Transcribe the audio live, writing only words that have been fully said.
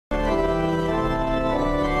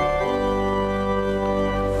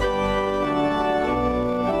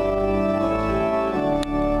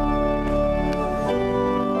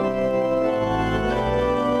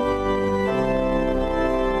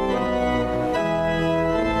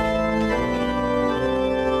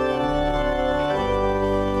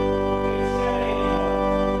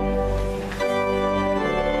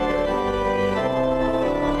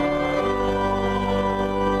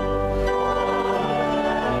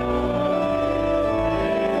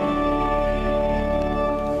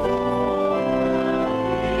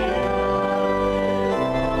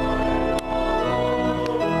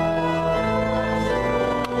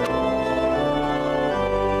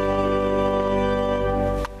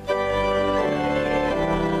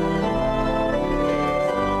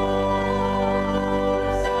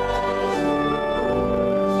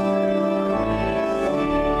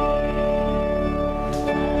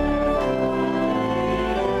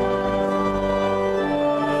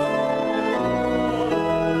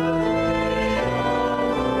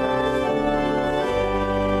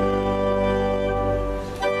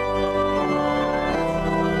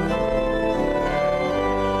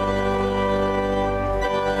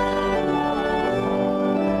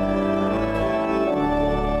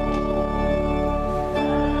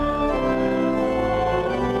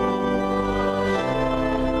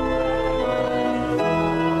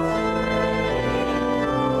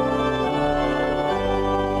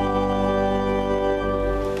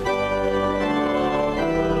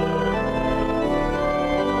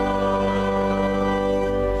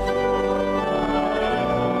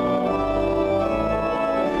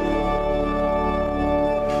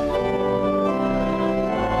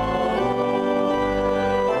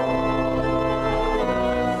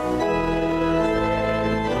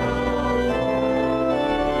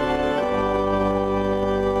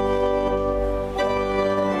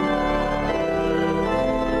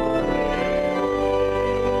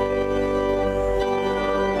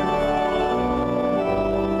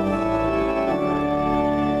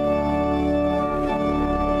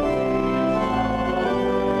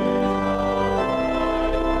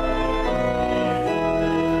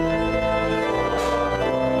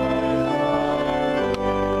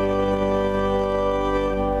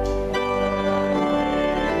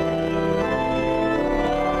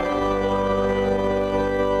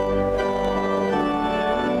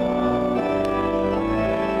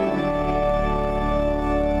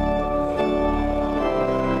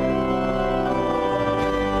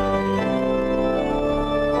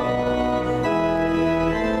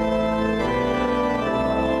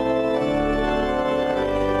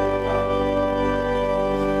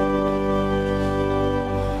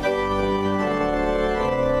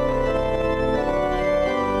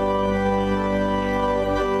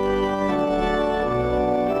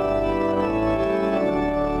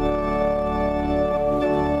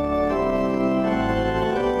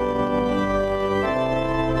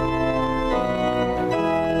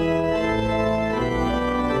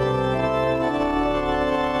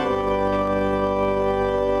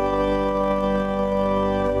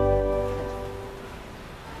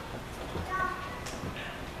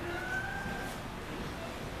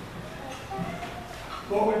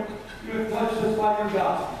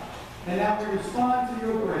respond to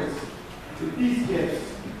your grace with these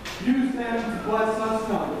gifts. Use them to bless us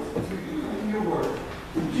and others as we do your word.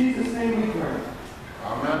 In Jesus' name we pray.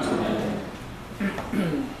 Amen.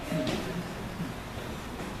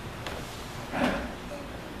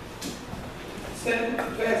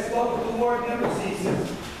 Steadfast love of the Lord never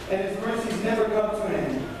ceases, and his mercies never come to an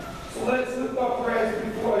end. So let us lift our prayers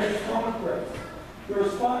before his throne of grace. The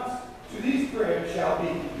response to these prayers shall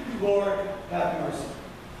be, Lord, have mercy.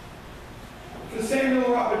 For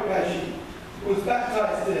Samuel Robert Pesci, who was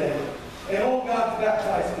baptized today, and all God's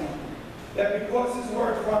baptized people, that because his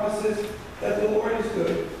word promises that the Lord is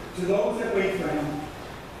good to those that wait for him,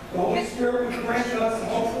 the Holy Spirit would grant us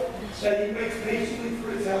hope that he waits patiently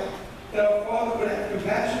for his help, that our Father would have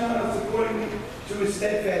compassion on us accordingly to his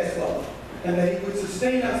steadfast love, and that he would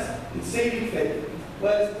sustain us in saving faith.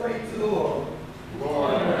 Let us pray to the Lord.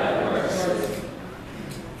 Lord, have mercy.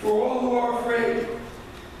 For all who are afraid,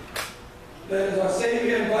 that as our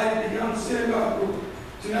Savior invited the young synagogue group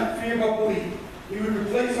to not fear but believe, he would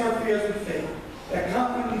replace our fears with faith, that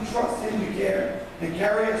confidently trust him to care and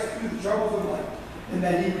carry us through the troubles of life, and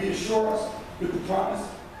that he reassure us with the promise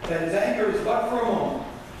that his anger is but for a moment,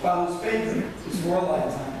 while his favor is for a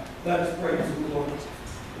lifetime. Let us pray to the Lord.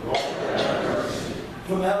 Lord, have mercy.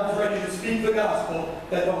 For now, ready to speak the gospel,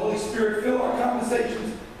 that the Holy Spirit fill our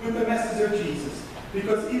conversations with the message of Jesus.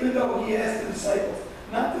 Because even though he asked the disciples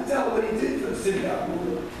not to tell what he did for the synagogue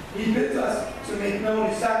ruler, he bids us to make known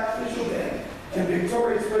his sacrificial death and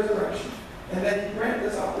victorious resurrection, and that he grant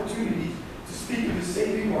us opportunities to speak of his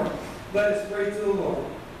saving work. Let us pray to the Lord.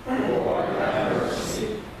 Lord, have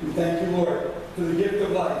mercy. We thank you, Lord, for the gift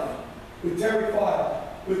of life, with Terry File,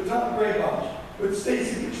 with Tom Graybach, with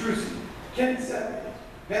Stacy Petrucci, Ken Seppert,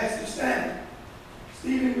 Pastor Stan,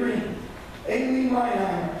 Stephen Green, Aileen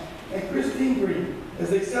Reinheimer, and Christine Green, as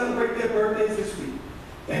they celebrate their birthdays this week.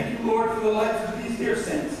 Thank you, Lord, for the lives of these dear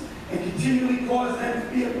saints, and continually cause them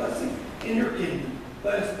to be a blessing in your kingdom.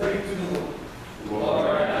 Let us pray to the Lord.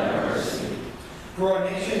 Lord, have mercy. For our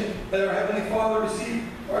nation, let our Heavenly Father receive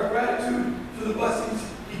our gratitude for the blessings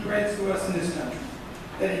he grants to us in this country.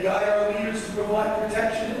 That he guide our leaders to provide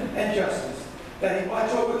protection and justice. That he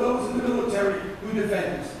watch over those in the military who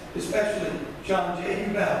defend us, especially John J.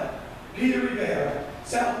 Bell, Peter Rivera,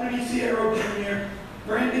 Sal Sierra Jr.,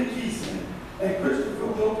 Brandon Keeson, and Christopher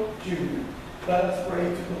Wilk Jr. Let us pray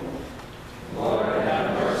to the Lord. Lord,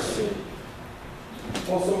 have mercy.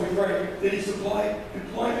 Also we pray that he supply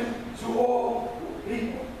employment to all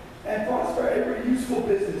people and prosper every useful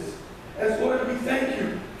business. As Lord, we thank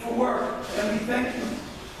you for work, and we thank you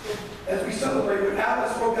as we celebrate with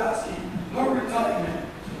Alice Rogoski, her retirement.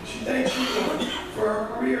 She thanks you, Lord, for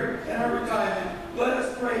her career and her retirement. Let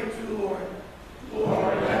us pray to the Lord.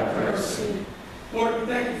 Lord, have mercy. Lord, we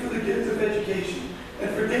thank you for the gift of education, and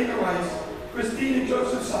for Dana Rice, Christine and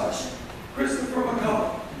Joseph Sash, Christopher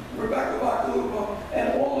McCullough, Rebecca Bacallupo,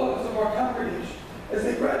 and all others of our congregation as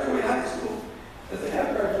they graduate high school, as they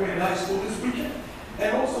have graduated high school this weekend,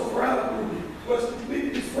 and also for Alec Ruby, who has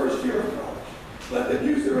completed his first year of college. Let them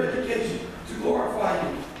use their education to glorify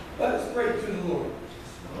you. Let us pray to the Lord.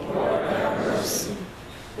 Lord, have mercy.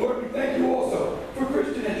 Lord, we thank you also for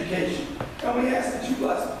Christian education, and we ask that you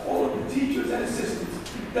bless all of the teachers and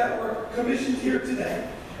assistants that were commissioned here today.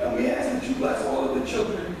 And we ask that you bless all of the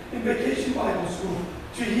children in Vacation Bible School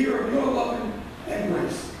to hear of your love and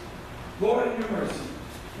grace. Lord, in your mercy.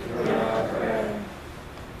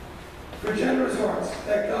 For generous hearts,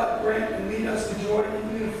 that God grant and lead us to joy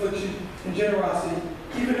even in affliction and generosity,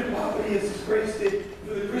 even in poverty, as his grace did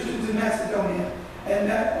for the Christians in Macedonia, and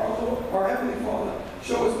that our Heavenly Father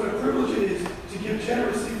show us what a privilege it is to give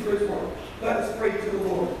generously for his work. Let us pray to the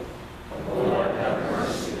Lord. Lord, have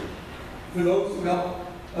mercy. For those who help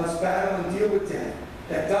us battle and deal with death,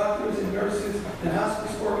 that doctors and nurses and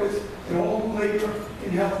hospice workers and all who labor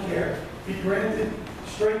in health care be granted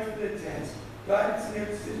strength for their tasks, guidance in their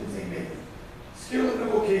decisions they make, skill in their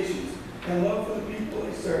vocations, and love for the people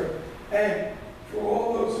they serve. And for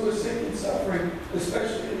all those who are sick and suffering,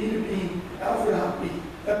 especially in need of being Alfred Hoppy,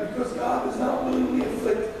 that because God does not willingly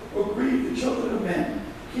afflict or grieve the children of men,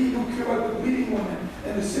 he who cured the bleeding woman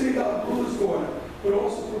and the synagogue ruler's daughter would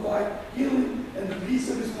also provide healing and the peace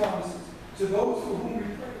of his promises to those for whom we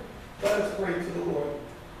pray. Let us pray to the Lord.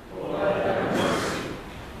 Lord, have mercy.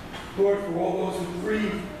 Lord, for all those who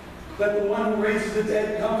grieve, let the one who raises the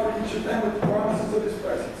dead comfort each of them with the promises of his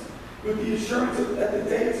presence, with the assurance that the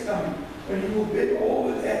day is coming when he will bid all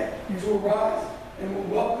the dead to arise and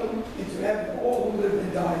will welcome into heaven all who live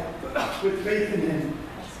and die with faith in him.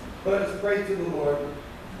 Let us pray to the Lord.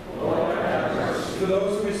 Lord, have mercy. For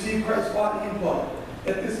those who receive Christ's body and blood,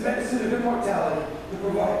 that this medicine of immortality will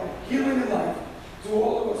provide healing and life to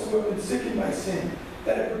who have been sickened by sin,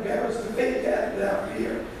 that it prepare us to face death without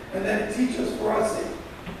fear, and that it teach us for our sake.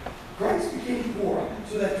 Christ became poor,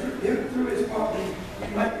 so that through his poverty we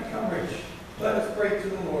might become rich. Let us pray to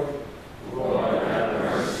the Lord. Lord, have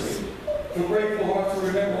mercy. With grateful hearts to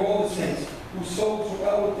remember all the saints whose souls were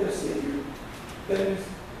well with their Savior.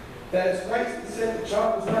 That as Christ had said, the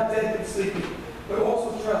child was not dead but sleeping, but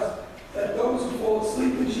also trust that those who fall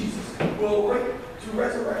asleep in Jesus will awake to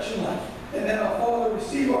resurrection life, and that our Father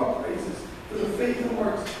receive our praises for the faith and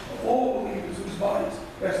works of all believers whose bodies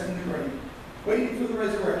rest in the grave. Waiting for the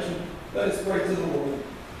resurrection, let us pray to the Lord.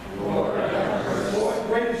 Lord, have mercy. Lord,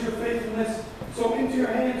 great is your faithfulness, so into your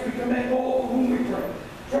hands we commend all for whom we pray,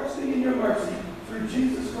 trusting in your mercy through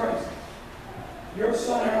Jesus Christ, your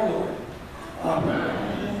Son, our Lord.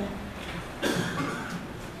 Amen.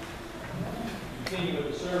 Continue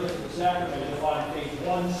with the service of the sacrament. You'll find page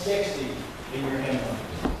 160 in your hymnal.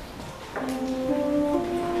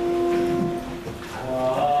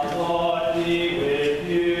 The Lord be with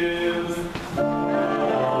you.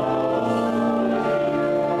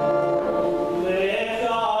 Lift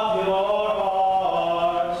up your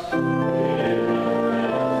hearts.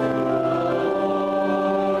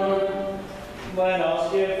 Let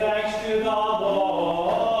us give thanks to the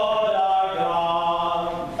Lord our God.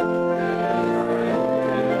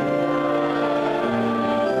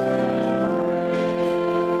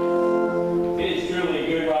 It is truly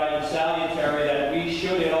good, right, and salutary that we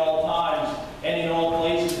should at all times and in all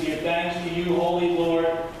places give thanks to you, Holy Lord,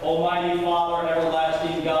 Almighty Father,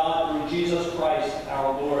 everlasting God, through Jesus Christ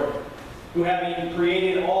our Lord, who having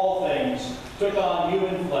created all things, took on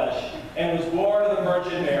human flesh, and was born of the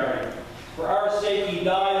Virgin Mary. For our sake he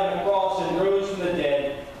died on the cross and rose from the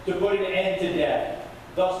dead to put an end to death,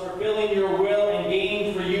 thus fulfilling your will and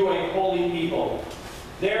gaining for you a holy people.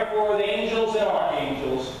 Therefore with angels and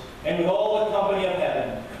archangels, and with all the company of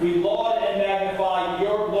heaven, we laud and magnify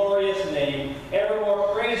your glorious name,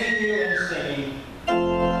 evermore praising you and singing.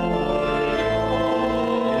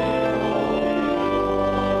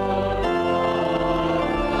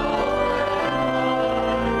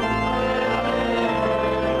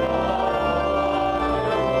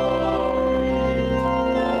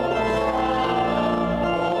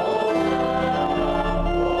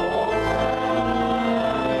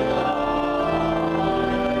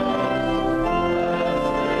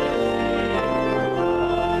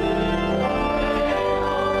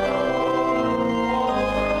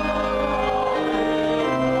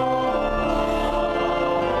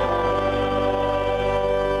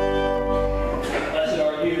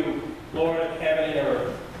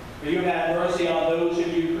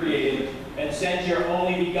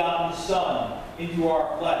 Into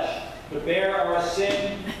our flesh, to bear our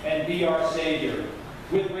sin and be our Savior.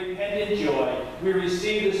 With repentant joy, we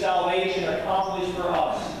receive the salvation accomplished for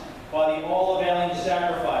us by the all-availing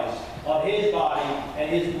sacrifice of his body and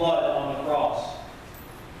his blood on the cross.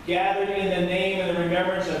 Gathered in the name and the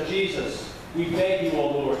remembrance of Jesus, we beg you, O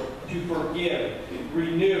Lord, to forgive,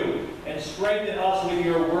 renew, and strengthen us with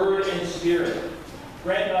your word and spirit.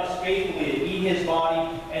 Grant us faithfully to eat his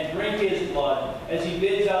body and drink his blood, as he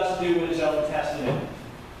bids us do in his own testament.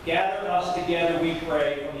 Gather us together, we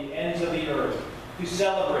pray, from the ends of the earth, to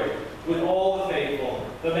celebrate with all the faithful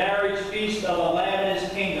the marriage feast of the Lamb and his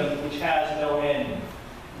kingdom, which has no end.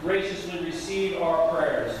 Graciously receive our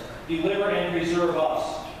prayers. Deliver and preserve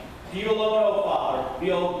us. To you alone, O Father, be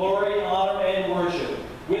all glory, honor, and worship,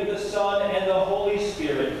 with the Son and the Holy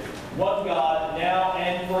Spirit, one God, now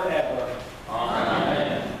and forever.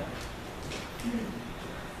 Amen.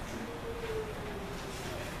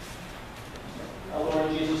 Our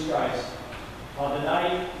Lord Jesus Christ, on the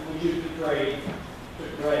night in which you betrayed,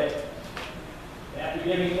 took bread. And after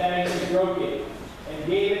giving thanks, he broke it and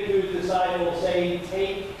gave it to his disciples, saying,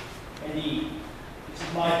 "Take and eat. This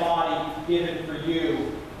is my body given for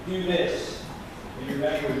you. Do this in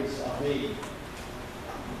remembrance of me."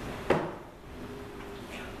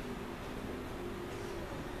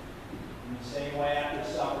 In the same way, after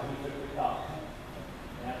supper, he took the cup.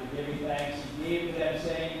 And after giving thanks, he gave to them,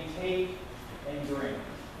 saying, "Take and drink.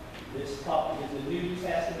 This cup is the New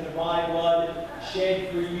Testament of my blood,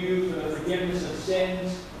 shed for you for the forgiveness of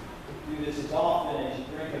sins. Do this as often as you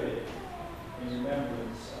drink of it in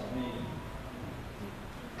remembrance of me."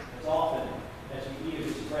 As often as we eat of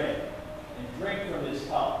this bread and drink from this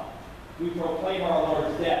cup, we proclaim our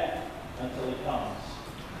Lord's death until he comes.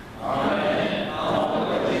 Amen.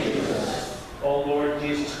 O Lord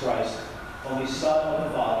Jesus Christ, only Son of the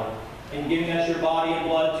Father, in giving us your body and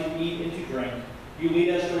blood to eat and to drink, you lead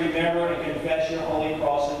us to remember and confess your holy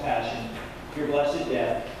cross and passion, your blessed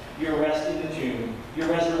death, your rest in the tomb, your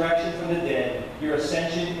resurrection from the dead, your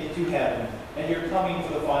ascension into heaven, and you're coming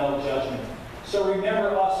for the final judgment. So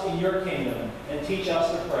remember us in your kingdom, and teach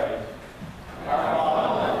us to pray. Our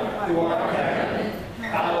Father, who art in heaven,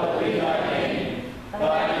 hallowed